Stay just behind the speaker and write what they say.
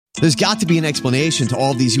There's got to be an explanation to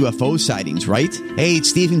all of these UFO sightings, right? Hey,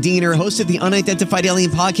 it's Stephen Diener, host of the Unidentified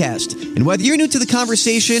Alien Podcast. And whether you're new to the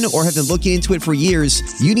conversation or have been looking into it for years,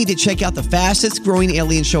 you need to check out the fastest growing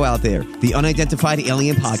alien show out there, the Unidentified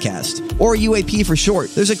Alien Podcast, or UAP for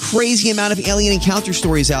short. There's a crazy amount of alien encounter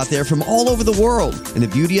stories out there from all over the world. And the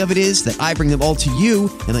beauty of it is that I bring them all to you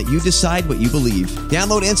and let you decide what you believe.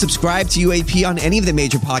 Download and subscribe to UAP on any of the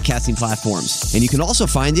major podcasting platforms. And you can also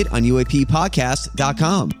find it on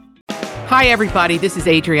UAPpodcast.com. Hi, everybody. This is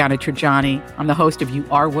Adriana Trajani. I'm the host of You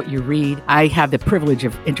Are What You Read. I have the privilege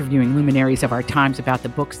of interviewing luminaries of our times about the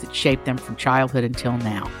books that shaped them from childhood until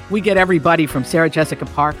now. We get everybody from Sarah Jessica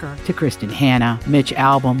Parker to Kristen Hanna, Mitch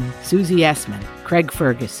Albom, Susie Essman, Craig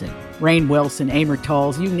Ferguson, Rainn Wilson, Amor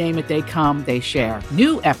Tolls, you name it, they come, they share.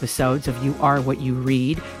 New episodes of You Are What You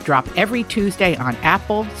Read drop every Tuesday on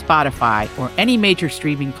Apple, Spotify, or any major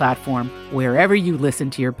streaming platform wherever you listen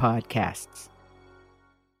to your podcasts.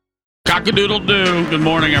 Cock-a-doodle-doo. Good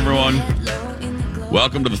morning, everyone.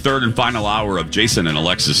 Welcome to the third and final hour of Jason and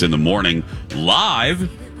Alexis in the Morning,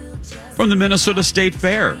 live from the Minnesota State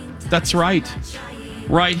Fair. That's right.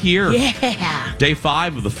 Right here. Yeah. Day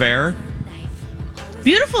 5 of the fair.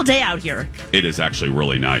 Beautiful day out here. It is actually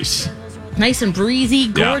really nice. Nice and breezy,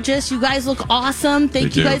 gorgeous. Yeah. You guys look awesome.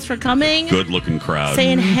 Thank you guys for coming. Good-looking crowd.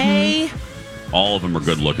 Saying hey. All of them are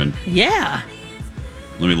good-looking. Yeah.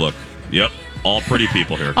 Let me look. Yep. All pretty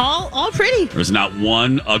people here. All pretty. There's not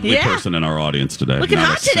one ugly person in our audience today. Looking not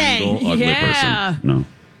hot today. Single ugly person. No.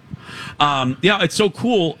 Yeah, it's so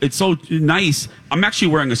cool. It's so nice. I'm actually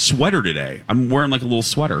wearing a sweater today. I'm wearing like a little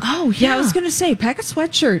sweater. Oh, yeah. I was going to say, pack a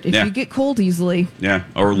sweatshirt if you get cold easily. Yeah,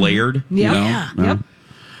 or layered. Yeah. Yep.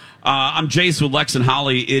 I'm Jace with Lex and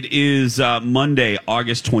Holly. It is Monday,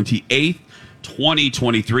 August 28th,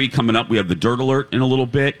 2023. Coming up, we have the Dirt Alert in a little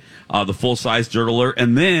bit, the full-size Dirt Alert.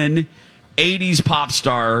 And then 80s pop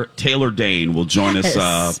star Taylor Dayne will join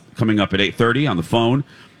us coming up at 8:30 on the phone.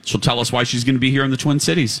 She'll tell us why she's going to be here in the Twin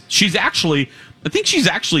Cities. I think she's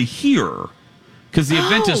actually here because the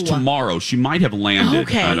event is tomorrow. She might have landed.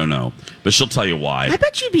 Okay. I don't know, but she'll tell you why. I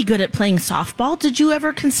bet you'd be good at playing softball. Did you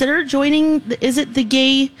ever consider joining, is it the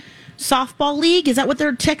gay softball league? Is that what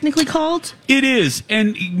they're technically called? It is.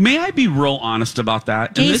 And may I be real honest about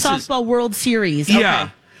that? Gay Softball World Series. Okay.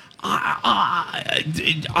 Yeah.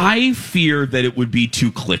 I fear that it would be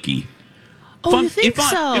too cliquey. Oh, you think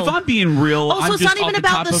so? If I'm being real, so it's not even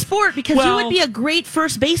about the sport because you would be a great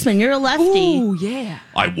first baseman. You're a lefty. Oh, yeah.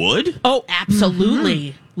 I would? Oh,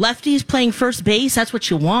 absolutely. Mm-hmm. Lefties playing first base, that's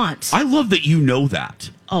what you want. I love that you know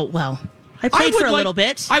that. Oh, well, I played for a little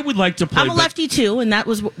bit. I would like to play. I'm a lefty, too, and that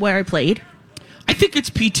was where I played. I think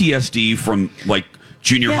it's PTSD from, like,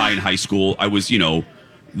 junior high and high school. I was,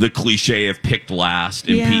 the cliche of picked last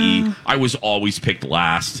in PE. I was always picked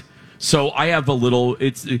last. So I have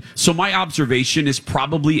so my observation is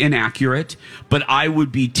probably inaccurate, but I would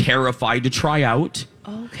be terrified to try out.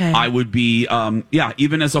 Okay. I would be,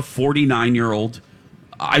 even as a 49-year-old,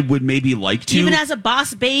 I would maybe like to. Even as a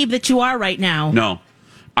boss babe that you are right now. No.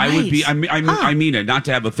 I would be, I mean it, not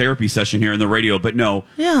to have a therapy session here in the radio, but no,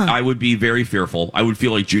 I would be very fearful. I would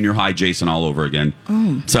feel like junior high Jason all over again.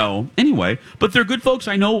 So, anyway, but they're good folks.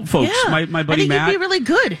 I know folks. Yeah. My buddy Matt. I think you'd be really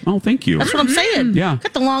good. Oh, thank you. That's what I'm saying. Yeah.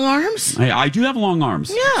 Got the long arms. I do have long arms.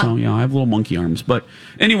 Yeah. So, I have little monkey arms. But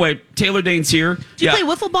anyway, Taylor Dayne's here. Do you play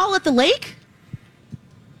wiffle ball at the lake?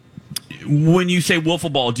 When you say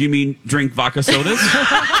wiffle ball, do you mean drink vodka sodas?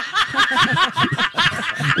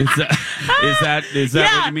 Is that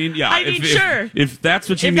what you mean? Yeah. Sure. If that's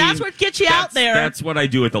what you mean. If that's what gets you out there. That's what I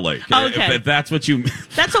do at the lake. Okay. If that's what you.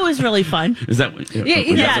 That's always really fun. Is that? That's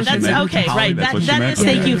okay. Right. That is.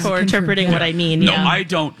 Thank you for interpreting what I mean. No, I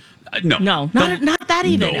don't. No. Not that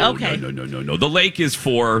even. Okay. No. The lake is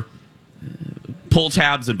for pull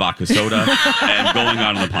tabs and vodka soda and going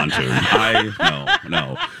on the pontoon.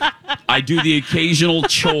 No. I do the occasional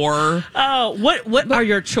chore. Oh, what are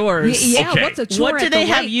your chores? Yeah, okay. What's a chore? What do they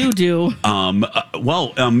have you do? Maybe I'll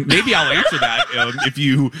answer that if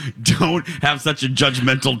you don't have such a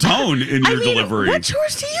judgmental tone in your delivery. What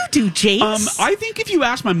chores do you do, Jace? I think if you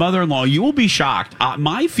ask my mother-in-law, you will be shocked.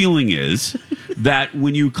 My feeling is that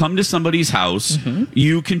when you come to somebody's house,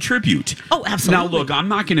 you contribute. Oh, absolutely. Now, look, I'm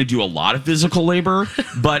not going to do a lot of physical labor,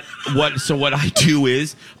 but what I do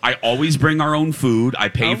is I always bring our own food. I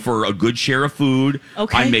pay for a good share of food.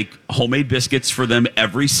 Okay. I make homemade biscuits for them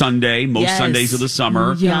every Sunday, most Sundays of the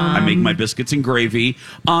summer. Yum. I make my biscuits and gravy.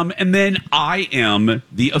 And then I am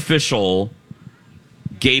the official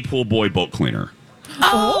gay pool boy boat cleaner.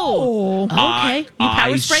 Oh, okay. You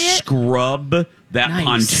power spray it? I scrub that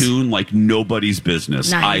pontoon like nobody's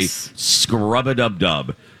business. Nice. I scrub a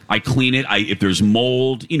dub. I clean it. If there's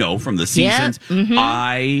mold, from the seasons,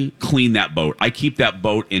 I clean that boat. I keep that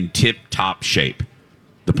boat in tip-top shape,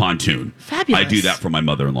 the pontoon. Fabulous. I do that for my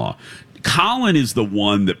mother-in-law. Colin is the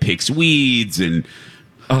one that picks weeds and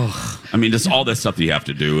just all that stuff that you have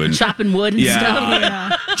to do and chopping wood and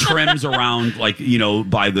stuff. Trims around by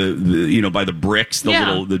the bricks,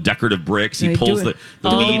 the decorative bricks. He pulls the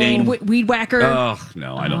weeding. Weed whacker. Oh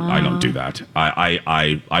no, I don't do that.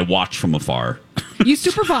 I watch from afar. You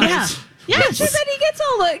supervise. Yes. Then he gets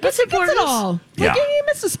it all. Yeah. He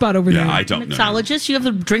missed a spot over there. I don't know. Mixologist, you have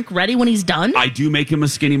the drink ready when he's done? I do make him a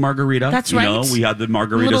skinny margarita. That's right. We had the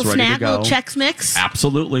margaritas little ready snack, to go. Little Chex Mix.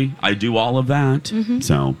 Absolutely. I do all of that.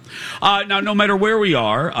 So, now, no matter where we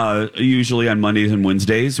are, usually on Mondays and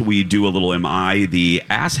Wednesdays, we do a little Am I the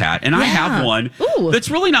Ass Hat? And I have one that's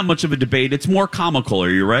really not much of a debate. It's more comical. Are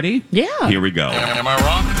you ready? Yeah. Here we go. Am I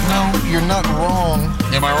wrong? No, you're not wrong.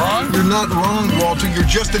 Am I wrong? You're not wrong, Walter. You're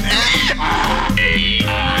just an ass. Am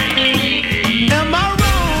I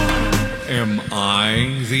wrong? Am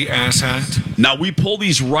I the asshat? Now, we pull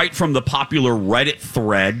these right from the popular Reddit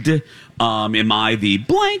thread. Am I the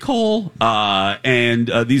blank hole?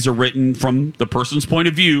 And these are written from the person's point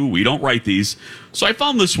of view. We don't write these. So I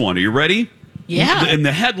found this one. Are you ready? Yeah. And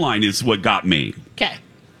the headline is what got me. Okay.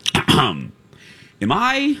 Am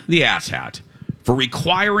I the asshat for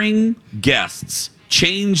requiring guests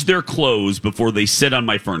change their clothes before they sit on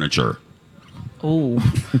my furniture? Oh,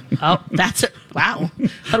 that's it. Wow. I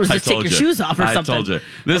thought it was just take your shoes off or something. I told you.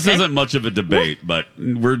 This isn't much of a debate, but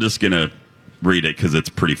we're just going to read it because it's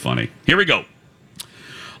pretty funny. Here we go.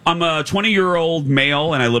 I'm a 20-year-old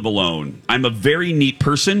male, and I live alone. I'm a very neat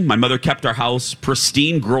person. My mother kept our house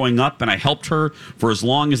pristine growing up, and I helped her for as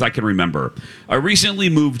long as I can remember. I recently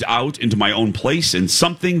moved out into my own place, and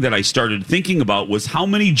something that I started thinking about was how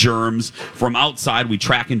many germs from outside we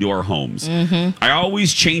track into our homes. I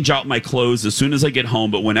always change out my clothes as soon as I get home,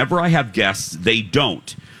 but whenever I have guests, they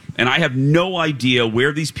don't. And I have no idea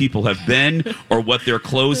where these people have been or what their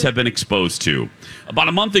clothes have been exposed to. About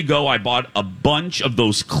a month ago, I bought a bunch of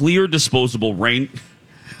those clear disposable raincoats.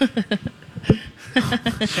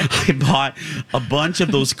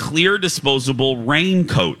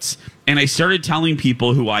 And I started telling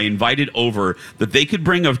people who I invited over that they could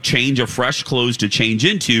bring a change of fresh clothes to change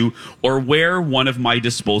into or wear one of my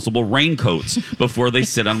disposable raincoats before they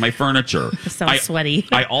sit on my furniture. That sounds sweaty.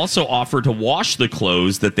 I also offer to wash the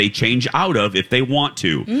clothes that they change out of if they want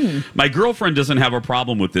to. My girlfriend doesn't have a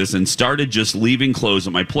problem with this and started just leaving clothes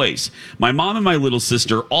at my place. My mom and my little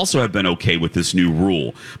sister also have been okay with this new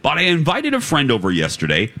rule. But I invited a friend over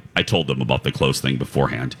yesterday. I told them about the clothes thing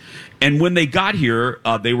beforehand. And when they got here,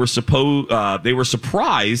 they were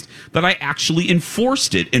surprised that I actually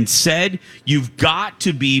enforced it and said, "You've got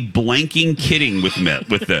to be blanking kidding with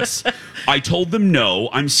this." I told them no,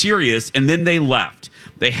 I'm serious, and then they left.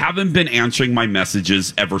 They haven't been answering my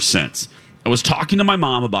messages ever since. I was talking to my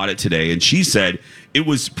mom about it today, and she said it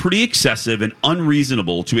was pretty excessive and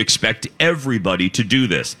unreasonable to expect everybody to do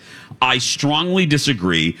this. I strongly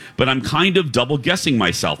disagree, but I'm kind of double guessing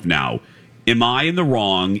myself now. Am I in the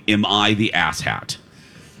wrong? Am I the asshat?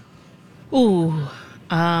 Ooh,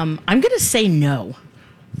 I'm going to say no.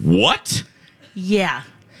 What? Yeah.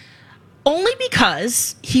 Only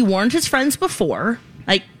because he warned his friends before,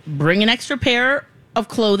 like, bring an extra pair of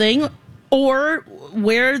clothing or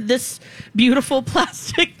wear this beautiful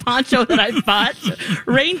plastic poncho that I bought,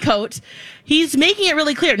 raincoat. He's making it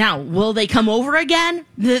really clear. Now, will they come over again?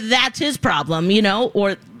 That's his problem,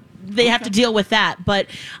 or they have to deal with that. But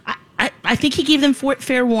I think he gave them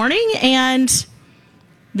fair warning, and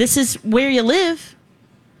this is where you live.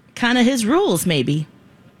 Kind of his rules, maybe.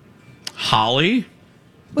 Holly?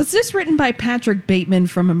 Was this written by Patrick Bateman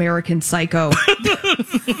from American Psycho?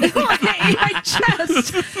 In my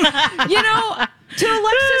chest. To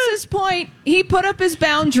Alexis's point, he put up his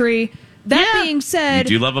boundary. That being said,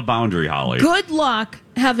 you do love a boundary, Holly. Good luck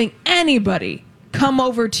having anybody come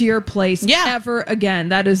over to your place ever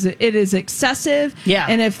again. It is excessive. Yeah.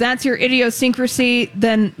 And if that's your idiosyncrasy,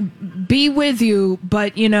 then be with you.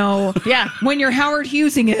 But, when you're Howard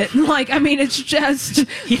Hughesing it, it's just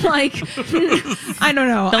I don't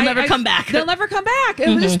know. They'll never come back. They'll never come back. It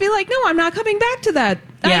would just be like, no, I'm not coming back to that.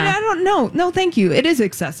 Yeah. I don't know. No, thank you. It is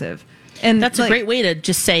excessive. And that's a great way to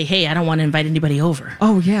just say, hey, I don't want to invite anybody over.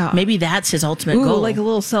 Oh, yeah. Maybe that's his ultimate goal. Like a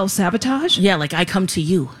little self-sabotage? Yeah, like I come to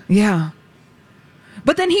you. Yeah.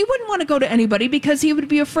 But then he wouldn't want to go to anybody because he would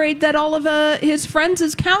be afraid that all of his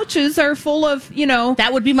friends' couches are full of, That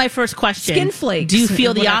would be my first question. Skin flakes. Do you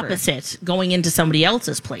feel the opposite going into somebody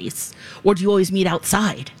else's place? Or do you always meet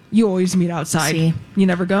outside? You always meet outside. See? You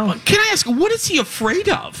never go. Can I ask, what is he afraid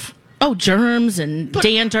of? germs and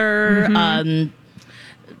dander,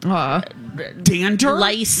 Dander?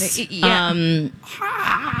 lice. Yeah.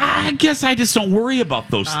 I guess I just don't worry about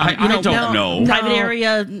those. I don't know. Private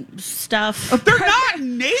area stuff. They're not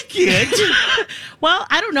naked. Well,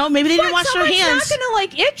 I don't know. Maybe they didn't wash their hands. It's not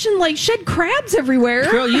gonna itch and shed crabs everywhere.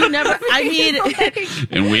 Girl, you never. I mean,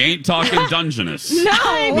 And we ain't talking Dungeness. No.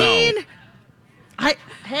 I mean,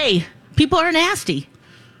 hey, people are nasty.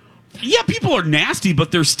 Yeah, people are nasty,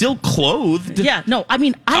 but they're still clothed. Yeah, no, I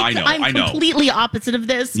mean, I know. I'm completely opposite of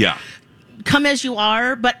this. Yeah. Come as you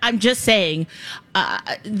are, but I'm just saying,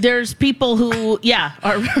 there's people who,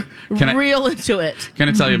 are real into it. Can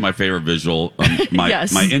I tell you my favorite visual?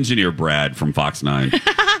 Yes. My engineer, Brad, from Fox 9,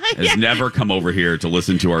 has never come over here to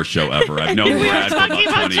listen to our show ever. I've known Brad for about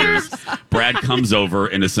 20 years. Brad comes over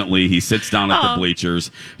innocently. He sits down at the bleachers.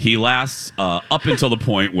 He lasts up until the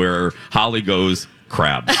point where Holly goes,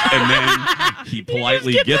 crabs. And then he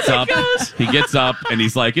politely gets up. He gets up and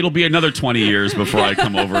he's like, it'll be another 20 years before I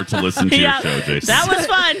come over to listen to your show, Jason. That was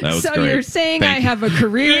fun. That was So great. you're saying Thank I you. have a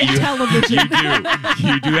career in television? You do.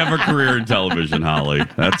 You do have a career in television, Holly.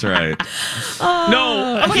 That's right.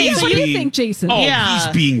 No, What do you think, Jason? Oh, Yeah.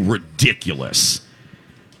 he's being ridiculous.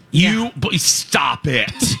 But stop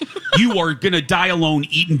it. You are going to die alone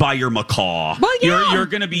eaten by your macaw. Well, yeah. You're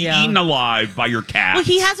going to be eaten alive by your cat. Well,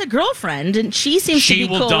 he has a girlfriend, and she seems to be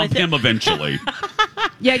will cool dump with him it. eventually.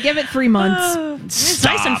 Yeah, give it 3 months. It's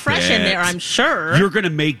nice and fresh in there, I'm sure. You're going to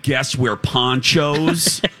make guests wear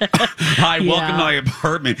ponchos. Hi, welcome to my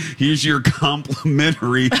apartment. Here's your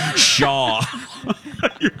complimentary shawl.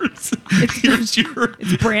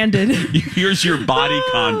 It's branded. Here's your body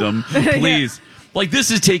condom. Please. Like,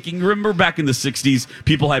 this is remember back in the 60s,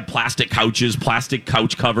 people had plastic couches, plastic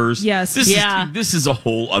couch covers. Yes. This is a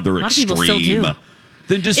whole other lot of people still extreme. do.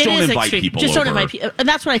 Then just It don't is invite extreme. people Just over. don't invite people. And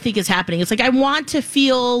that's what I think is happening. It's like, I want to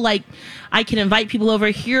feel like I can invite people over.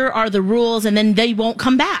 Here are the rules, and then they won't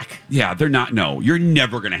come back. Yeah, they're not. No, you're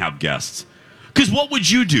never going to have guests. Because what would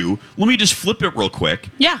you do? Let me just flip it real quick.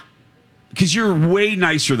 Yeah, Because you're way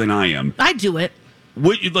nicer than I am. I do it.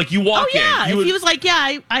 You walk Oh, yeah. in. If he was like,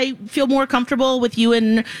 I feel more comfortable with you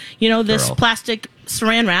in, this Girl. plastic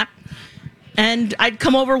saran wrap. And I'd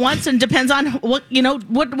come over once, and depends on what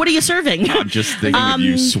are you serving? I'm just thinking of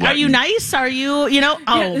you sweating. Are you nice? Are you,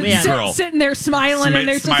 oh, man. Girl. Sitting there smiling, and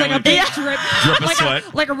there's just like a Smiling. big Yeah. drip, Drip of like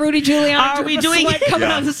sweat. like a Rudy Giuliani. Are drip we of doing- sweat coming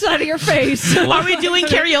Yeah. out the side of your face? Are we doing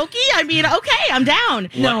karaoke? I mean, okay, I'm down.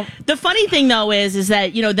 No. The funny thing, though, is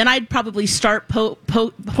that, then I'd probably start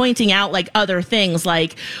pointing out, like, other things.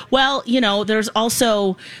 Like, well, there's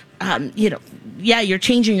also, you're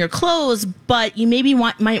changing your clothes, but you maybe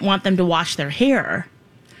might want them to wash their hair.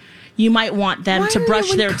 You might want them Why to are brush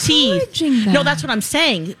you their teeth. encouraging that? No, that's what I'm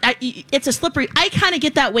saying. It's a slippery. I kind of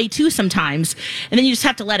get that way too sometimes, and then you just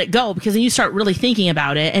have to let it go, because then you start really thinking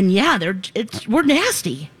about it. And we're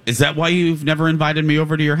nasty. Is that why you've never invited me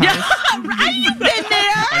over to your house? I've been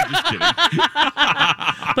there. I'm just kidding.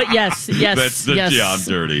 But yes. Yeah, I'm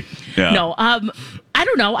dirty. Yeah. No, I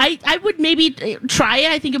don't know. I would maybe try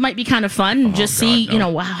it. I think it might be kind of fun. And just God, see,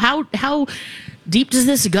 no. how deep does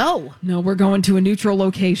this go? No, we're going to a neutral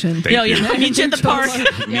location. Thank you. I'll meet you at the park.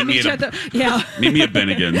 Yeah, meet you at the. Yeah. Meet me at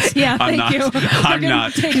Bennigan's. Yeah, I'm thank not, you. I'm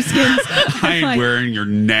not. Potato skins. I ain't Fine. wearing your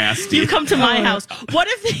nasty. You come to my house. What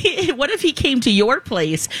if he came to your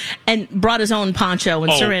place and brought his own poncho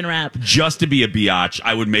and saran wrap? Just to be a biatch,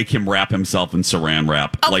 I would make him wrap himself in saran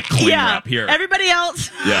wrap, like cling wrap. Here, Everybody else.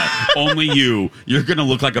 yeah, only you. You're gonna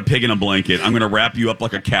look like a pig in a blanket. I'm gonna wrap you up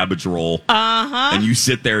like a cabbage roll. And you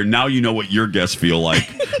sit there, and now you know what your guests feel like.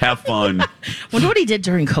 Have fun. Wonder what he did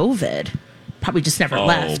during COVID. Probably just never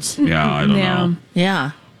left. Yeah, I don't know.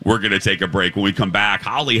 Yeah. We're going to take a break. When we come back,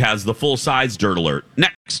 Holly has the full-size Dirt Alert.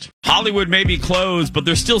 Next, Hollywood may be closed, but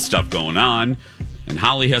there's still stuff going on. And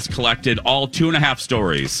Holly has collected all 2.5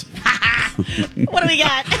 stories. What do we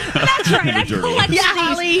got? That's right. I Dirt collect Alert. Yeah,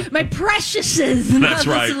 Holly. my preciouses. That's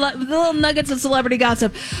right. The little nuggets of celebrity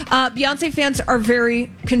gossip. Beyonce fans are very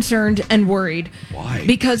concerned and worried. Why?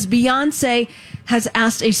 Because Beyonce has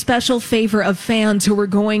asked a special favor of fans who are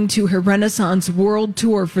going to her Renaissance World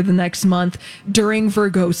Tour for the next month during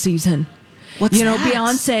Virgo season. What's that?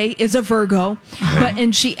 Beyonce is a Virgo,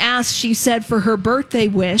 and she said for her birthday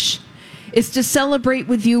wish is to celebrate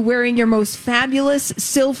with you wearing your most fabulous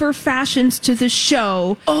silver fashions to the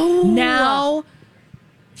show. Now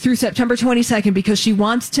through September 22nd, because she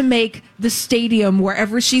wants to make the stadium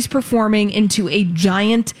wherever she's performing into a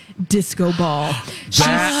giant disco ball.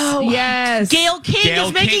 Yes. Gail King Gayle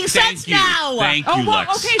is making King, sense thank you. now. Thank you,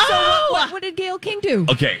 Lex. Okay, so what did Gail King do?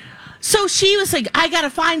 Okay. So she was like, I got to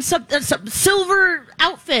find some silver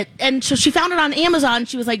outfit. And so she found it on Amazon.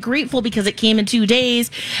 She was like grateful because it came in 2 days.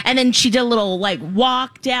 And then she did a little like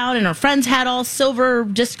walk down and her friends had all silver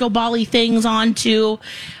disco ball-y things on too.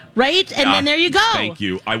 Right? And then there you go. Thank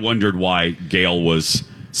you. I wondered why Gail was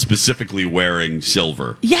specifically wearing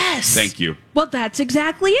silver. Yes. Thank you. Well, that's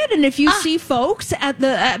exactly it. And if you see folks at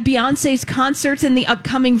Beyonce's concerts in the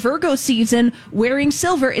upcoming Virgo season wearing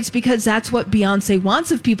silver, it's because that's what Beyonce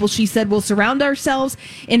wants of people. She said, we'll surround ourselves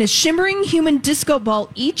in a shimmering human disco ball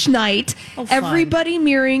each night, everybody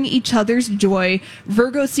mirroring each other's joy.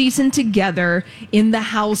 Virgo season together in the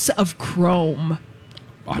house of chrome.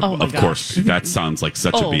 Of course, that sounds like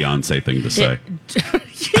such a Beyonce thing to say.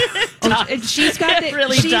 She's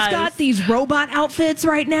got these robot outfits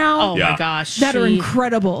right now. Oh my gosh. That are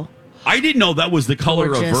incredible. I didn't know that was the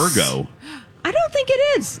color of Virgo. I don't think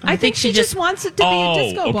it is. I think she just wants it to be a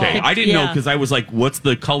disco ball. Okay. I didn't know because I was like, what's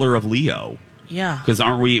the color of Leo? Yeah. Because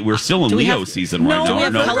we're still in Leo season right now?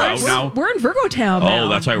 No, we're out now? We're in Virgo Town now. Oh,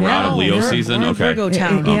 that's right. We're out of Leo season? We're in Okay. Virgo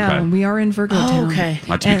Town. Yeah, we are in Virgo Town. Okay.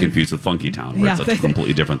 Not to be confused with Funky Town, where it's a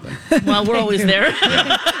completely different thing. Well, we're always there.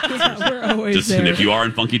 We're always there. And if you are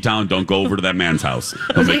in Funky Town, don't go over to that man's house.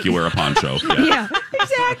 He'll make you wear a poncho. Yeah,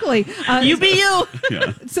 exactly. You be you.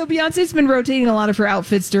 Yeah. So Beyonce's been rotating a lot of her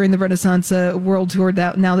outfits during the Renaissance World Tour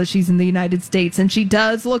now that she's in the United States. And she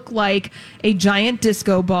does look like a giant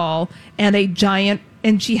disco ball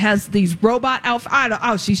and she has these robot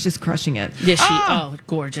outfits. She's just crushing it. Yeah,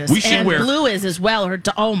 gorgeous. We should wear blue is as well.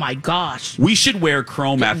 Oh my gosh. We should wear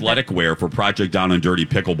chrome athletic wear for Project Down and Dirty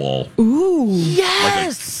Pickleball. Ooh.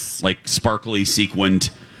 Yes. Like sparkly,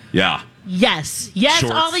 sequined. Yeah. Yes.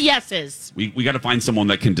 Shorts. All the yeses. We got to find someone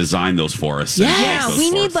that can design those for us. Yeah,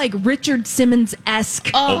 we need like Richard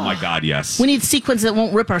Simmons-esque. Oh my God, yes. We need sequins that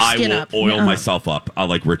won't rip our skin up. I will oil myself up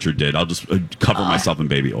like Richard did. I'll just cover myself in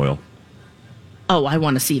baby oil. Oh, I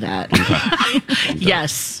want to see that.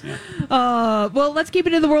 Yes. Well, let's keep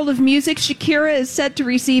it in the world of music. Shakira is set to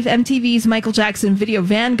receive MTV's Michael Jackson Video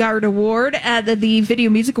Vanguard Award at the Video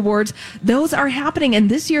Music Awards. Those are happening,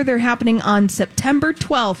 and this year they're happening on September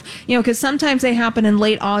 12th. Because sometimes they happen in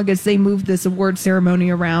late August. They move this award ceremony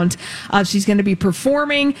around. She's going to be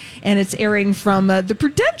performing, and it's airing from the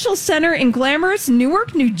Prudential Center in glamorous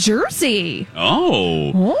Newark, New Jersey.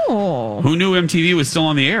 Oh. Who knew MTV was still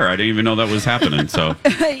on the air? I didn't even know that was happening. So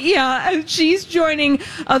yeah, she's joining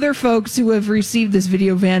other folks who have received this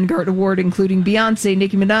Video Vanguard Award, including Beyonce,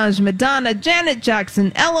 Nicki Minaj, Madonna, Janet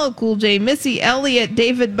Jackson, LL Cool J, Missy Elliott,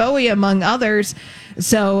 David Bowie, among others.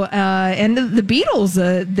 So, and the Beatles,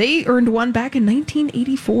 they earned one back in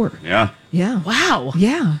 1984. Yeah. Wow.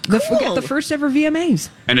 Yeah. Cool. The first ever VMAs.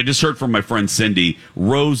 And I just heard from my friend Cindy,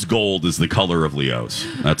 rose gold is the color of Leos.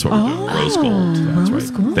 That's what we're doing. Rose gold. That's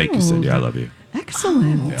rose right. gold. Thank you, Cindy. I love you.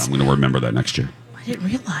 Excellent. Yeah, I'm going to remember that next year. I didn't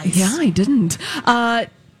realize. Yeah, I didn't.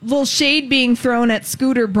 Little shade being thrown at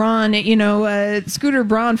Scooter Braun. Scooter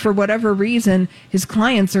Braun, for whatever reason, his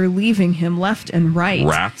clients are leaving him left and right.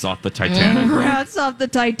 Rats off the Titanic. Rats off the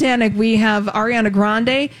Titanic. We have Ariana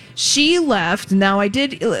Grande. She left. Now, I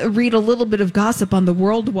did read a little bit of gossip on the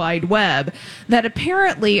World Wide Web that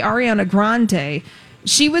apparently Ariana Grande,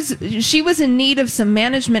 she was in need of some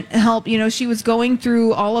management help. She was going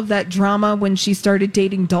through all of that drama when she started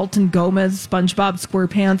dating Dalton Gomez, SpongeBob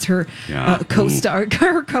SquarePants, her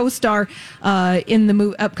co-star in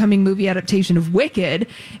the upcoming movie adaptation of Wicked,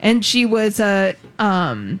 and she was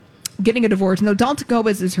getting a divorce. No, Dalton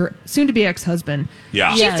Gomez is her soon-to-be ex-husband.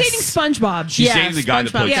 Yeah. She's dating SpongeBob. She's dating the guy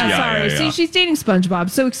that plays... Sorry. See, she's dating SpongeBob,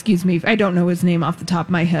 so excuse me. I don't know his name off the top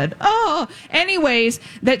of my head. Anyways,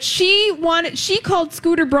 that she called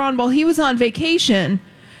Scooter Braun while he was on vacation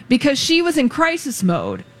because she was in crisis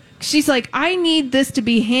mode. She's like, I need this to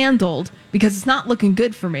be handled because it's not looking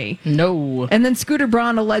good for me. No. And then Scooter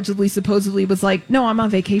Braun supposedly was like, no, I'm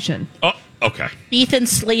on vacation. Oh, okay. Ethan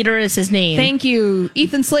Slater is his name. Thank you,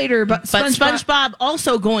 Ethan Slater. But SpongeBob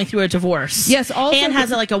also going through a divorce. Yes, also and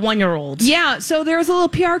has a 1-year-old. Yeah, so there was a little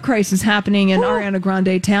PR crisis happening in Ariana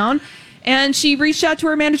Grande town. And she reached out to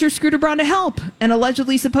her manager, Scooter Braun, to help. And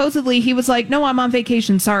supposedly, he was like, no, I'm on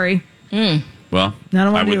vacation. Sorry. Well,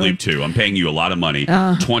 I would leave too. I'm paying you a lot of money.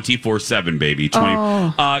 24/7, baby.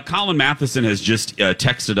 Colin Matheson has just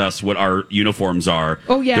texted us what our uniforms are.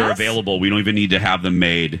 Oh, yes? They're available. We don't even need to have them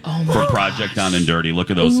made for Project Down and Dirty.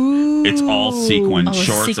 Look at those. Ooh. It's all sequined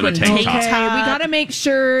shorts and a tank top. Okay, we got to make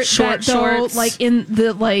sure shorts, in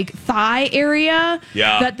the thigh area,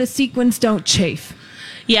 that the sequins don't chafe.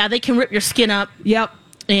 Yeah, they can rip your skin up. Yep.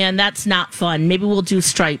 And that's not fun. Maybe we'll do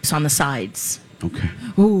stripes on the sides. Okay.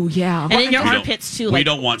 Oh, yeah. And in your We don't- armpits, too. We like,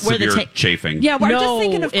 don't want where the severe chafing. Yeah, we're just No,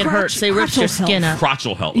 thinking of it hurts. They ripped your crotchal skin health. up.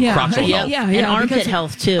 Crotchal health. Yeah, Crotchal yeah, health. yeah, And armpit because-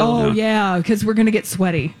 health, too. Oh, yeah, because we're going to get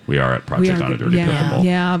sweaty. We are at Project on a Dirty Pimple.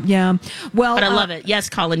 Yeah. Well, But I love it. Yes,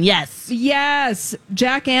 Colin, yes. Yes,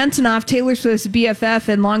 Jack Antonoff, Taylor Swift's BFF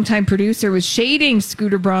and longtime producer, was shading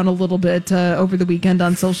Scooter Braun a little bit over the weekend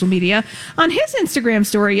on social media. On his Instagram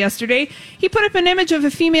story yesterday, he put up an image of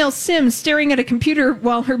a female Sim staring at a computer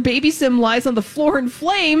while her baby Sim lies on the floor in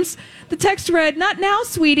flames. The text read, "Not now,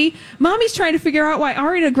 sweetie. Mommy's trying to figure out why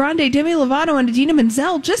Ariana Grande, Demi Lovato, and Idina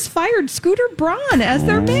Menzel just fired Scooter Braun as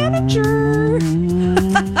their manager."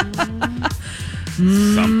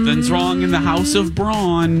 Something's wrong in the house of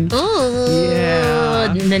Braun.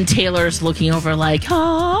 Yeah. And then Taylor's looking over like,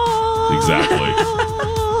 oh.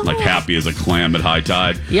 Exactly. Like happy as a clam at high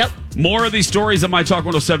tide. Yep. More of these stories at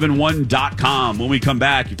mytalk1071.com. When we come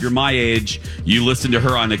back, if you're my age, you listen to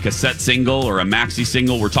her on a cassette single or a maxi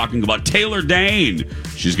single. We're talking about Taylor Dayne.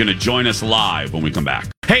 She's going to join us live when we come back.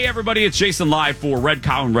 Hey, everybody, it's Jason live for Red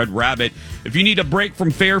Cow and Red Rabbit. If you need a break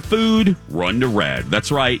from fair food, run to Red.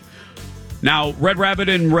 That's right. Now, Red Rabbit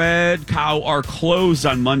and Red Cow are closed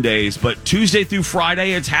on Mondays, but Tuesday through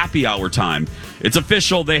Friday, it's happy hour time. It's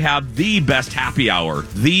official. They have the best happy hour,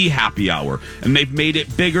 and they've made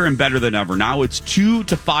it bigger and better than ever. Now it's 2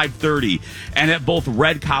 to 5:30, and at both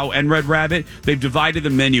Red Cow and Red Rabbit, they've divided the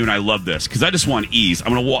menu, and I love this because I just want ease. I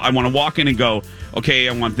want to walk in and go, okay,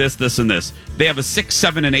 I want this, this, and this. They have a $6,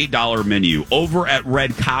 $7, and $8 menu. Over at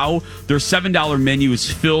Red Cow, their $7 menu is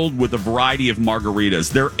filled with a variety of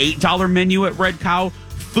margaritas. Their $8 menu at Red Cow,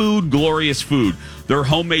 food, glorious food. Their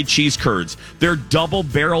homemade cheese curds, their double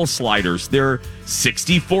barrel sliders, their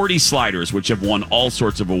 60-40 sliders, which have won all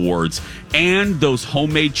sorts of awards, and those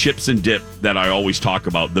homemade chips and dip that I always talk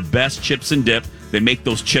about. The best chips and dip. They make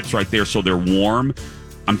those chips right there so they're warm.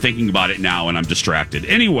 I'm thinking about it now and I'm distracted.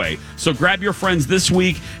 Anyway, so grab your friends this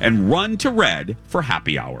week and run to Red for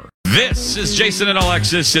happy hour. This is Jason and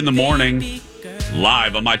Alexis in the morning,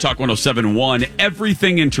 live on My Talk 1071,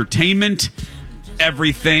 Everything Entertainment,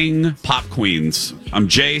 Everything Pop Queens. I'm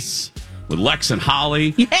Jace with Lex and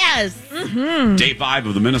Holly. Yes. Day 5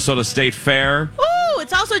 of the Minnesota State Fair. Ooh,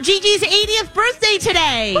 it's also Gigi's 80th birthday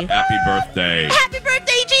today. Happy birthday. Happy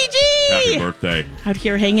birthday, Gigi. Happy birthday. Out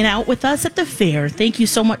here hanging out with us at the fair. Thank you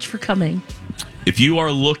so much for coming. If you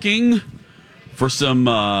are looking for some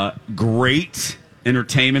great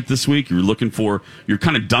entertainment this week, you're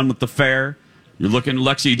kind of done with the fair. You're looking,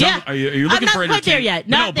 Lexi, Yeah. are you looking for I'm not quite there yet.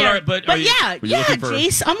 Not there. But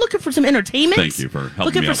Jace, I'm looking for some entertainment. Thank you for helping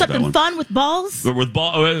looking me for out with that something one. fun with balls. But with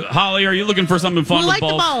Holly, are you looking for something fun We with like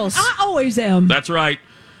the balls. I always am. That's right.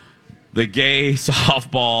 The Gay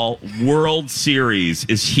Softball World Series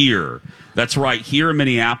is here. That's right. Here in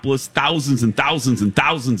Minneapolis, thousands and thousands and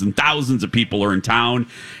thousands and thousands of people are in town.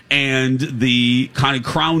 And the kind of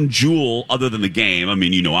crown jewel, other than the game, I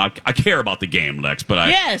mean, I care about the game, Lex, but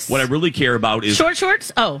Yes. what I really care about is... Short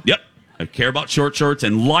shorts? Oh. Yep. I care about short shorts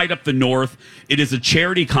and Light Up the North. It is a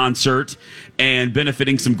charity concert and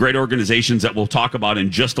benefiting some great organizations that we'll talk about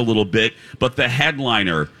in just a little bit. But the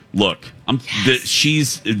headliner, look,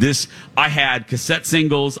 I had cassette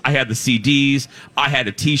singles, I had the CDs, I had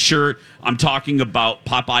a T-shirt. I'm talking about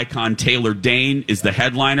pop icon Taylor Dayne is the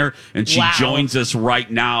headliner, and she joins us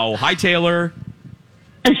right now. Hi, Taylor.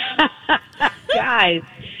 Guys.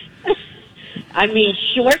 I mean,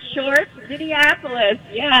 short shorts, Minneapolis,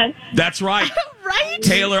 yes. That's right. Right?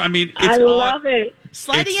 Taylor, I mean, I love it.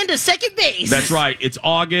 Sliding into second base. That's right. It's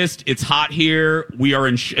August. It's hot here. We are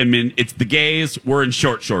in, it's the gays. We're in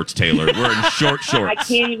short shorts, Taylor. We're in short shorts. I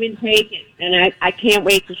can't even take it. And I can't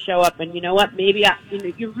wait to show up. And you know what? Maybe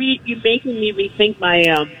you're making me rethink my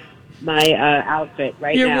outfit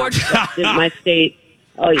right Your now. wardrobe. That's in my state.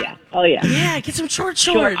 Oh, yeah. Yeah, get some short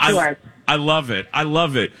shorts. Short shorts. I love it. I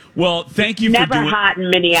love it. Well, thank you Never for doing. hot in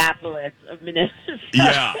Minneapolis.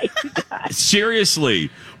 Yeah. Seriously.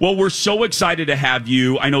 Well, we're so excited to have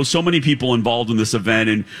you. I know so many people involved in this event,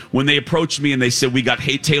 and when they approached me and they said we got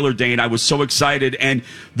Taylor Dayne, I was so excited. And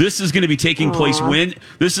this is going to be taking place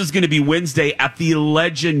this is going to be Wednesday at the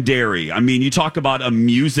legendary. I mean, you talk about a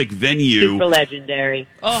music venue. Super legendary.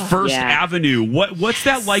 First Avenue. What's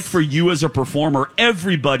that like for you as a performer?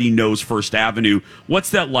 Everybody knows First Avenue.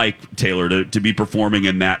 What's that like, Taylor, to be performing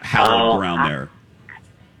in that hallowed ground there?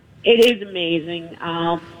 It is amazing.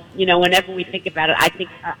 Whenever we think about it, I think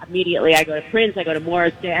immediately I go to Prince, I go to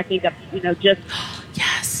Morris Day. I think of, just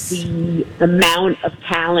the amount of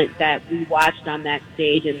talent that we watched on that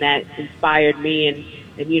stage and that inspired me and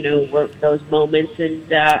were those moments.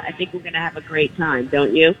 And I think we're going to have a great time,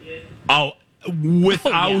 don't you?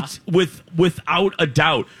 Without a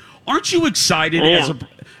doubt. Aren't you excited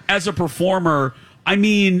as a performer? I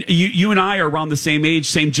mean, you and I are around the same age,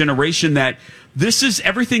 same generation, that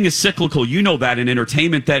everything is cyclical. You know that in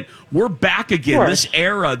entertainment, that we're back again. This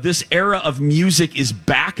era of music is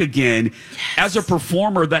back again. Yes. As a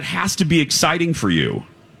performer, that has to be exciting for you.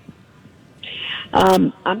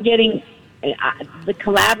 I'm getting the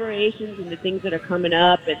collaborations and the things that are coming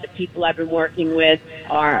up, and the people I've been working with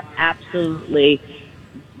are absolutely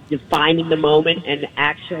defining the moment. And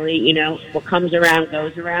actually, what comes around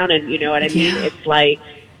goes around, and you know what I mean? Yeah. It's like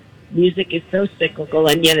music is so cyclical,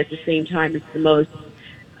 and yet at the same time, it's the most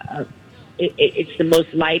it's the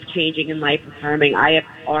most life-changing and life-affirming. I have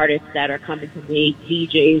artists that are coming to me,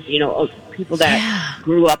 DJs, people that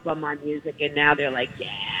grew up on my music, and now they're like,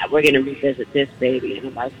 we're going to revisit this, baby. And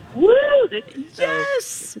I'm like, woo, this is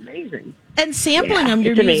it's amazing. And sampling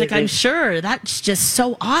your music, I'm sure, that's just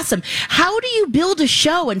so awesome. How do you build a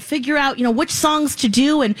show and figure out, which songs to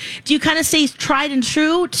do? And do you kind of stay tried and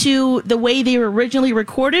true to the way they were originally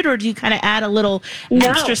recorded, or do you kind of add a little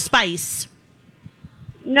extra spice?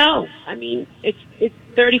 No, I mean, it's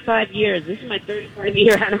 35 years. This is my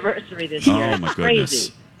 35-year anniversary this year. Oh, my goodness.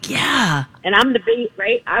 Crazy. Yeah. And I'm the baby,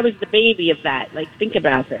 right? I was the baby of that. Like, think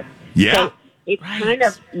about this. Yeah. So it's kind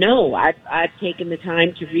of, I've taken the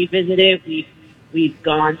time to revisit it. We've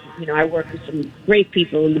gone, I work with some great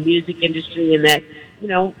people in the music industry, and that,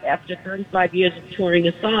 after 35 years of touring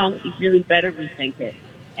a song, you really better rethink it.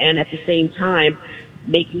 And at the same time,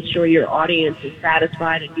 making sure your audience is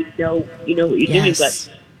satisfied and you know what you're doing, but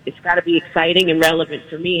it's got to be exciting and relevant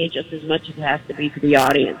for me just as much as it has to be for the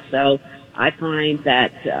audience. So I find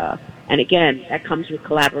that, and again, that comes with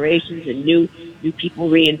collaborations and new people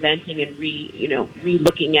reinventing and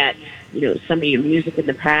re-looking at some of your music in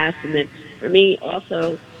the past. And then for me,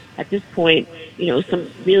 also at this point, some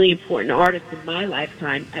really important artists in my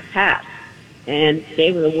lifetime have passed. And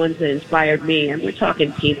they were the ones that inspired me. And we're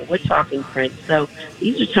talking Tina, we're talking Prince. So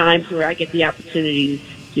these are times where I get the opportunity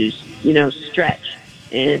to, stretch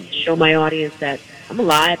and show my audience that I'm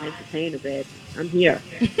alive, entertain a bit. I'm here.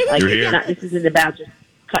 Like, You're here. This isn't about just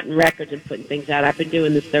cutting records and putting things out. I've been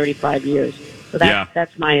doing this 35 years. So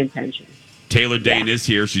that's my intention. Taylor Dayne is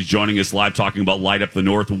here. She's joining us live, talking about Light Up the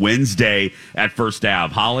North Wednesday at First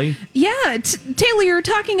Ave. Holly? Yeah, Taylor, you're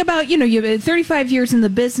talking about, you've been 35 years in the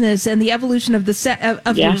business and the evolution of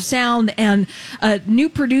your sound and new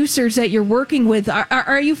producers that you're working with.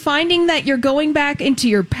 Are you finding that you're going back into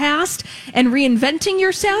your past and reinventing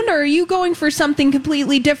your sound, or are you going for something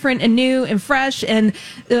completely different and new and fresh and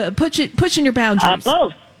pushing your boundaries?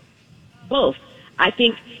 Both. I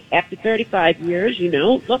think after 35 years,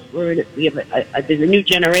 look, there's a new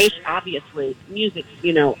generation, obviously. Music,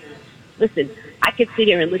 listen, I could sit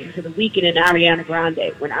here and listen to The Weeknd and Ariana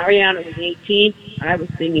Grande. When Ariana was 18, I was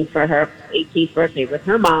singing for her 18th birthday with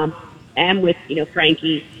her mom and with,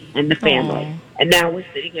 Frankie and the family. Aww. And now we're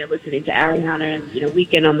sitting here listening to Ariana and,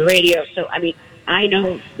 Weeknd on the radio. So, I mean, I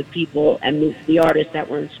know the people and the artists that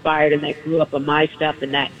were inspired and that grew up on my stuff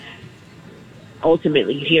and that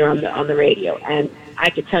ultimately you hear on the radio. And I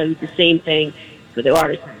could tell you the same thing for the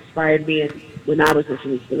artists that inspired me and when I was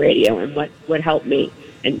listening to the radio and what helped me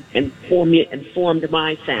and formed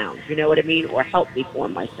my sound, you know what I mean, or helped me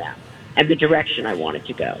form my sound and the direction I wanted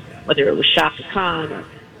to go, whether it was Shaka Khan or,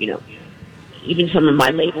 even some of my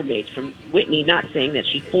label mates from Whitney, not saying that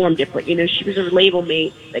she formed it, but, she was a label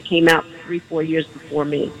mate that came out 3-4 years before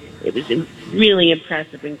me. It was really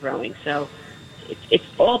impressive and growing. So it's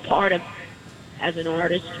all part of, as an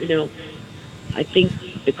artist, I think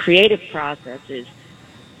the creative process is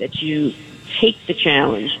that you take the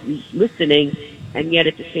challenge, listening, and yet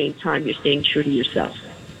at the same time you're staying true to yourself.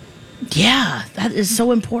 Yeah, that is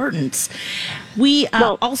so important. We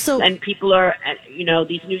also... And people are,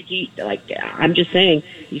 these new, I'm just saying,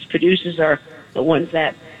 these producers are the ones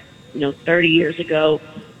that, 30 years ago,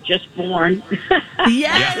 just born.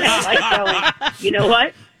 Yes! Going, you know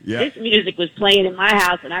what? Yeah. This music was playing in my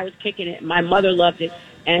house, and I was kicking it, and my mother loved it.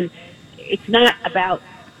 And it's not about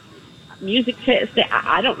music.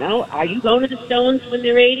 I don't know. Are you going to the Stones when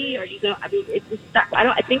they're 80? Are you going? I mean, it's just,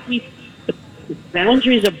 I think the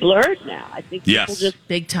boundaries are blurred now. I think people just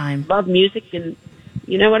big time love music, and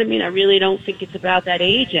you know what I mean. I really don't think it's about that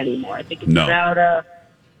age anymore. I think it's about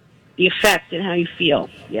the effect and how you feel.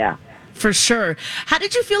 Yeah. For sure. How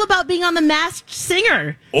did you feel about being on The Masked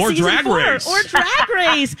Singer? Or Drag Race. Or Drag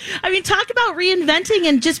Race. I mean, talk about reinventing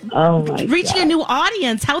and just reaching a new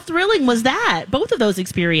audience. How thrilling was that? Both of those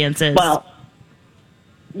experiences. Well,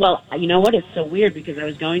 Well, you know what? It's so weird because I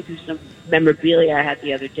was going through some memorabilia I had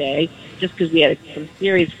the other day, just because we had some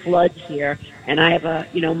serious floods here, and I have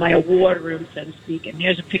my award room, so to speak, and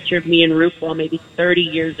there's a picture of me and RuPaul maybe 30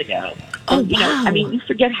 years ago. Oh, and, wow. You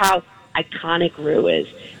forget how iconic Ru is.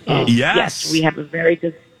 And Yes. we have a very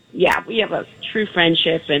good, we have a true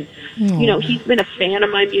friendship, and, he's been a fan of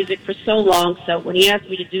my music for so long, so when he asked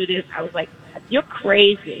me to do this, I was like, you're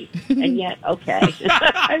crazy, and yet, okay.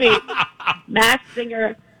 I mean, Masked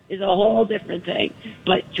Singer is a whole different thing,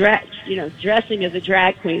 but dressing as a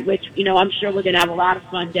drag queen, which, I'm sure we're going to have a lot of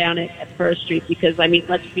fun down at First Street, because, I mean,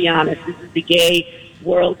 let's be honest, this is the gay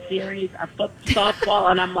World Series of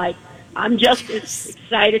softball, and I'm just as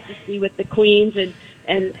excited to see what the queens and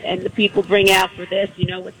the people bring out for this,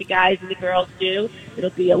 what the guys and the girls do. It'll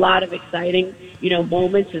be a lot of exciting,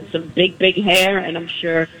 moments and some big hair, and I'm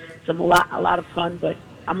sure a lot of fun, but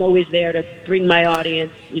I'm always there to bring my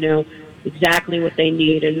audience, exactly what they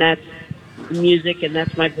need, and that's music, and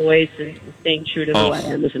that's my voice, and staying true to who I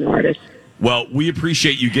am as an artist. Well, we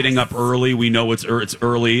appreciate you getting up early. We know it's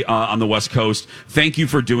early on the West Coast. Thank you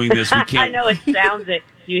for doing this. We can't. I know it sounds it.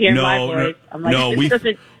 You hear my voice. I'm like, this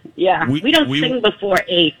doesn't. Yeah, we don't sing before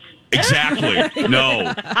 8. Exactly.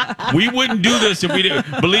 No, we wouldn't do this if we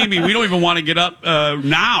didn't. Believe me, we don't even want to get up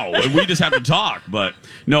now. We just have to talk. But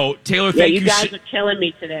no, Taylor, thank you. You guys are killing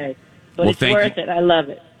me today, but it's worth it. I love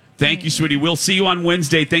it. Thank you, sweetie. We'll see you on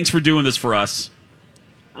Wednesday. Thanks for doing this for us.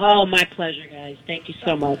 Oh, my pleasure, guys. Thank you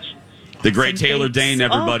so much. The great Taylor Dayne,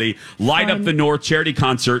 everybody. Light Up the North charity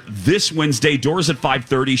concert this Wednesday. Doors at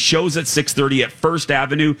 5:30. Shows at 6:30 at First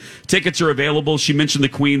Avenue. Tickets are available. She mentioned the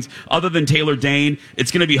Queens. Other than Taylor Dayne,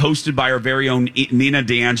 it's going to be hosted by our very own Nina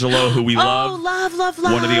D'Angelo, who we love. Oh, love.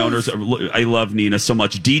 One of the owners. I love Nina so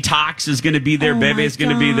much. Detox is going to be there. Bebe is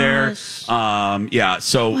going to be there.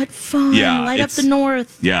 So what fun! Yeah, Light Up the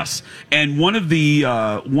North. Yes, and one of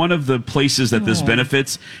the places that this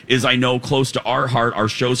benefits is, I know, close to our heart, our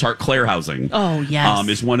show's heart, Claire Housing. Oh yes,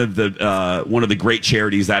 is one of the great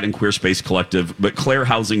charities, that and Queer Space Collective. But Claire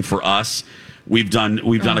Housing for us, we've done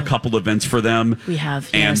a couple events for them. We have,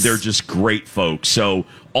 and yes. they're just great folks. So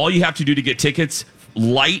all you have to do to get tickets,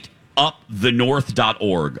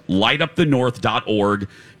 lightupthenorth.org. Lightupthenorth.org.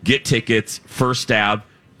 Get tickets. First Ave.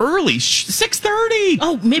 Early, 6:30.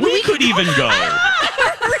 Oh, maybe we could even go.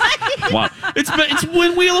 Wow, it's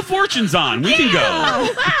when Wheel of Fortune's on. We can go. Wow,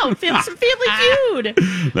 some Family Feud.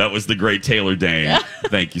 That was the great Taylor Dayne.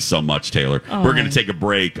 Thank you so much, Taylor. We're going to take a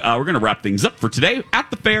break. We're going to wrap things up for today at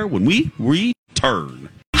the fair when we return.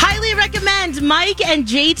 Highly recommend Mike and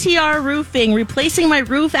JTR Roofing, replacing my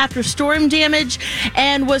roof after storm damage,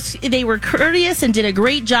 and they were courteous and did a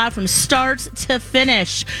great job from start to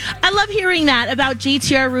finish. I love hearing that about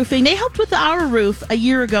JTR Roofing. They helped with our roof a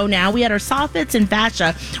year ago now. We had our soffits and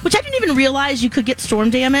fascia, which I didn't even realize you could get storm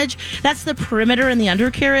damage. That's the perimeter and the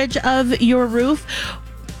undercarriage of your roof.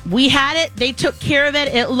 We had it. They took care of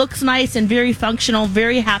it. It looks nice and very functional.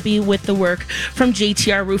 Very happy with the work from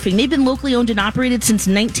JTR Roofing. They've been locally owned and operated since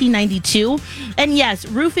 1992. And yes,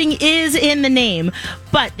 roofing is in the name,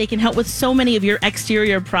 but they can help with so many of your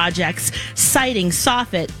exterior projects: siding,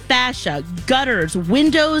 soffit, fascia, gutters,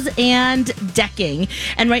 windows, and decking.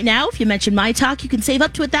 And right now, if you mention My Talk, you can save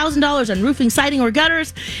up to $1,000 on roofing, siding, or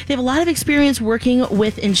gutters. They have a lot of experience working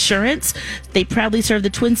with insurance. They proudly serve the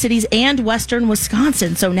Twin Cities and Western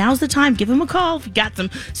Wisconsin. So now's the time. Give them a call if you got some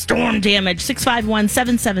storm damage.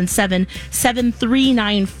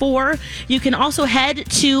 651-777-7394. You can also head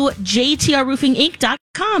to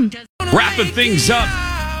jtrroofinginc.com. Wrapping things up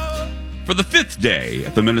for the 5th day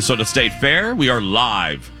at the Minnesota State Fair. We are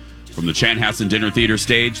live from the Chanhassen Dinner Theater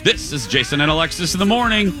stage. This is Jason and Alexis in the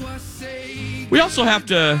morning. We also have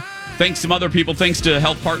to thank some other people. Thanks to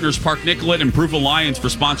Health Partners Park Nicollet and Proof Alliance for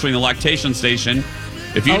sponsoring the lactation station.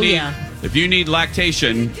 If you need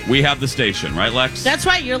lactation, we have the station, right, Lex? That's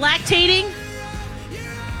right. You're lactating.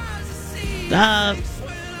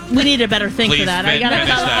 We need a better thing Please for that.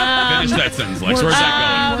 finish that sentence, Lex. Where's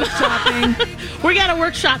that going? We got to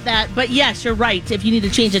workshop that. But yes, you're right. If you need to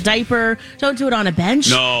change a diaper, don't do it on a bench.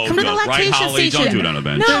 No, come to the lactation right, Holly? station. Don't do it on a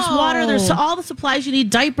bench. No. There's water. There's all the supplies you need: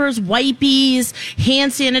 diapers, wipies,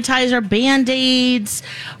 hand sanitizer, Band-Aids,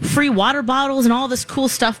 free water bottles, and all this cool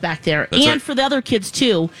stuff back there. That's and right. for the other kids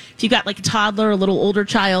too. If you got like a toddler, a little older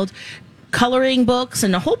child, coloring books,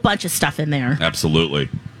 and a whole bunch of stuff in there. Absolutely.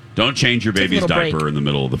 Don't change your baby's diaper break in the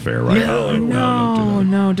middle of the fair, right, Holly?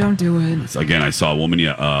 No, don't do it. Again, I saw a woman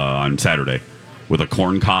on Saturday with a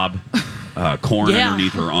corn cob corn Yeah.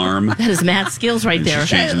 underneath her arm. That is mad skills right And there. she's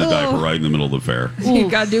changing the diaper right in the middle of the fair. You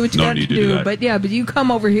got to do what you No got to need to do do. that. But you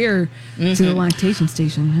come over here to the lactation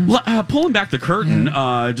station. Pulling back the curtain,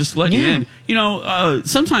 just letting you in. You know,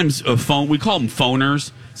 sometimes we call them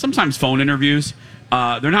phoners. Sometimes phone interviews,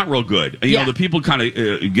 they're not real good. You know, the people kind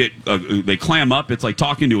of they clam up. It's like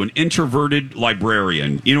talking to an introverted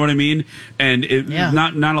librarian. You know what I mean? And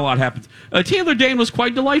not a lot happens. Taylor Dayne was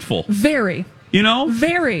quite delightful. Very. You know?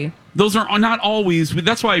 Very. Those are not always.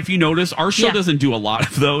 That's why, if you notice, our show Yeah. doesn't do a lot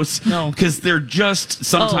of those. No. Because they're just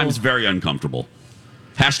sometimes very uncomfortable.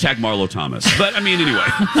 Hashtag Marlo Thomas. But, I mean, anyway.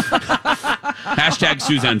 Hashtag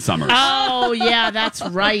Suzanne Summers. Oh, yeah, that's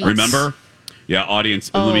right. Remember? Yeah,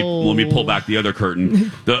 audience, let me pull back the other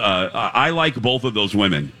curtain. I like both of those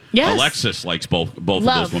women. Yes. Alexis likes both of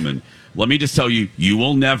those women. Let me just tell you, you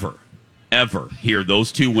will never, ever hear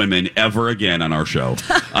those two women ever again on our show.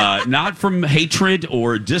 Not from hatred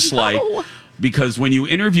or dislike, because when you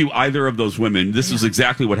interview either of those women, this is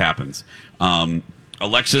exactly what happens.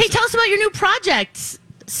 Alexis... Hey, tell us about your new project,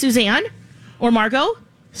 Suzanne or Margot.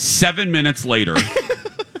 7 minutes later...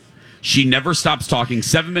 She never stops talking.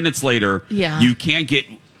 7 minutes later, you can't get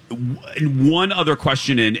one other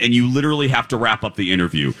question in, and you literally have to wrap up the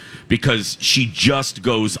interview because she just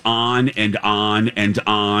goes on and on and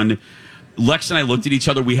on. Lex and I looked at each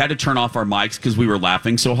other. We had to turn off our mics because we were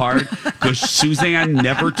laughing so hard because Suzanne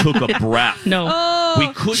never took a breath. No.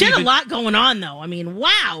 We couldn't She had even, a lot going on, though. I mean,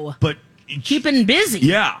 wow. But keeping busy.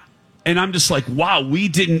 Yeah. And I'm just like, wow, we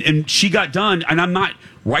didn't. And she got done. And I'm not,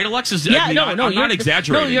 right, Alexis? Yeah, I mean, I'm not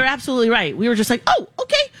exaggerating. No, you're absolutely right. We were just like, oh,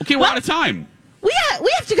 okay. Okay, we're out of time. We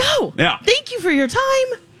have to go. Yeah. Thank you for your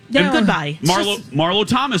time. Yeah. Goodbye. Marlo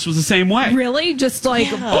Thomas was the same way. Really? Just like...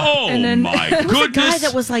 Oh, and then, my There was a goodness. guy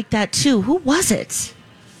that was like that, too. Who was it?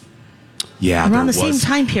 Yeah, Around the same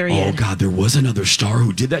time period. Oh, God, there was another star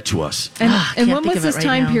who did that to us. And can't when think was of it this right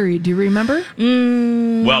time now. period? Do you remember?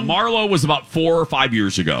 Well, Marlo was about 4 or 5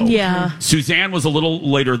 years ago. Yeah. Suzanne was a little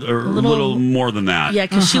later, or a little more than that. Yeah,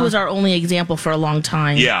 because she was our only example for a long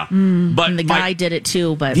time. Yeah. But And the guy did it,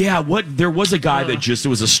 too, but... Yeah, there was a guy that just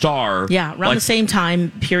was a star. Yeah, around the same time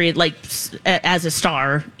period, like, as a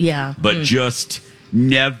star. Yeah. But just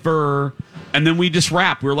never... And then we just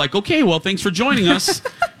wrapped. We were like, okay, well, thanks for joining us.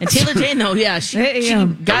 And Taylor Dayne, though, she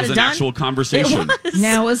That got was it an done. actual conversation.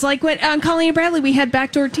 Now, it was like when on Colleen and Bradley, we had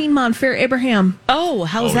Backdoor Teen Mom, Fair Abraham. Oh,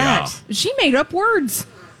 how was that? She made up words.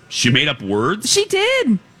 She made up words? She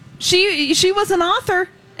did. She was an author,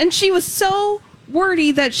 and she was so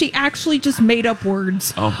wordy that she actually just made up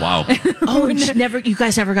words. Oh, wow. Oh, and you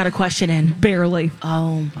guys never got a question in? Barely.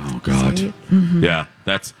 Oh. Oh, God. Yeah,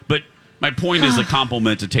 but my point is a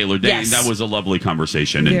compliment to Taylor Dayne. Yes. That was a lovely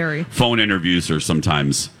conversation. And Very. phone interviews are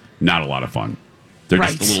sometimes not a lot of fun. They're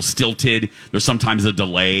just a little stilted. There's sometimes a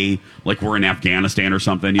delay, like we're in Afghanistan or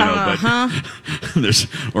something, you know. But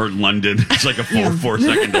or London, it's like a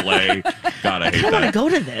 4-second delay. God, I hate I want to that. go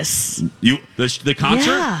to this. The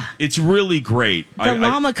concert, Yeah. it's really great. The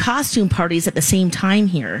llama costume parties at the same time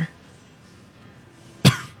here.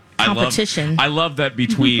 Competition. I love that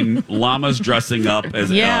between llamas dressing up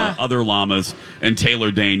as other llamas and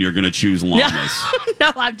Taylor Dayne, you're going to choose llamas.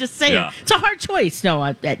 No, I'm just saying. Yeah. It's a hard choice.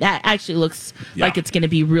 No, that actually looks like it's going to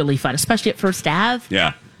be really fun, especially at First Ave.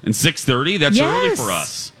 Yeah. And 6:30, that's early Yes. for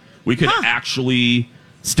us. We could actually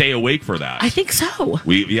stay awake for that. I think so.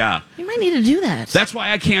 We might need to do that. That's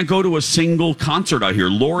why I can't go to a single concert out here.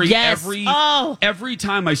 Lori, Yes. every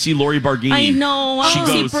time I see Lori Barghini, I know. she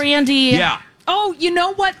See goes, Brandy. Yeah. Oh, you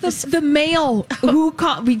know what? The mail who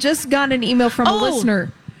called. We just got an email from a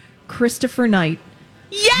listener, Christopher Knight.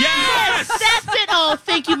 Yes! That's it. Oh,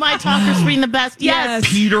 thank you, my talkers, for being the best. Yes.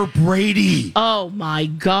 Peter Brady. Oh my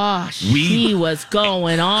gosh, he was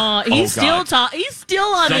going on. He's still talking. He's still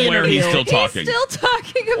on the Somewhere interview. he's still talking. Still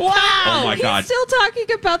talking about. Wow. Oh my God. He's still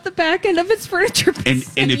talking about the back end of his furniture. And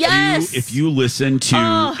if you listen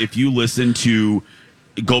to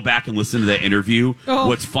go back and listen to that interview,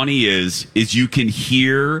 what's funny is you can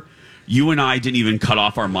hear. You and I didn't even cut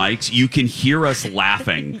off our mics. You can hear us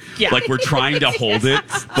laughing. Like we're trying to hold it,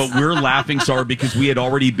 but we're laughing so hard because we had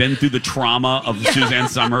already been through the trauma of Suzanne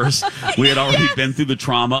Summers. We had already been through the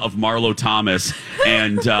trauma of Marlo Thomas.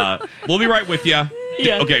 And we'll be right with you.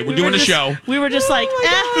 Okay, we're doing a show. We were just like,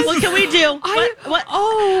 what can we do? What?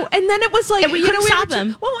 Oh, and then it was like, And we couldn't stop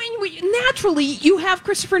him. Well, naturally, you have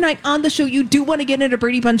Christopher Knight on the show. You do want to get into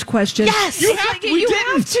Brady Bunch question. Yes. You have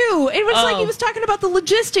to. It was like he was talking about the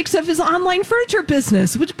logistics of his online furniture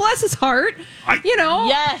business, which bless his heart.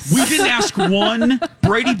 Yes. We didn't ask one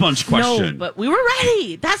Brady Bunch question. No, but we were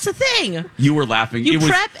ready. That's the thing. You were laughing. You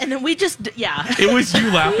prep, and then we just, It was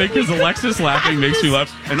you laughing because Alexis laughing makes me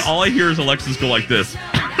laugh. And all I hear is Alexis go like this.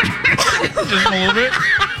 Just a little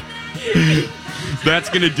bit. That's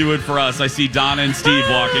going to do it for us. I see Donna and Steve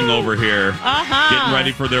walking over here, getting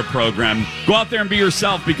ready for their program. Go out there and be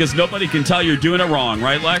yourself because nobody can tell you're doing it wrong,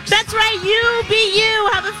 right, Lex? That's right. You be you.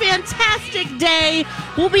 Have a fantastic day.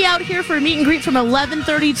 We'll be out here for a meet and greet from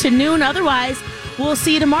 11:30 to noon. Otherwise, we'll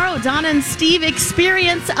see you tomorrow. Donna and Steve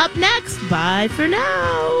Experience up next. Bye for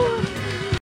now.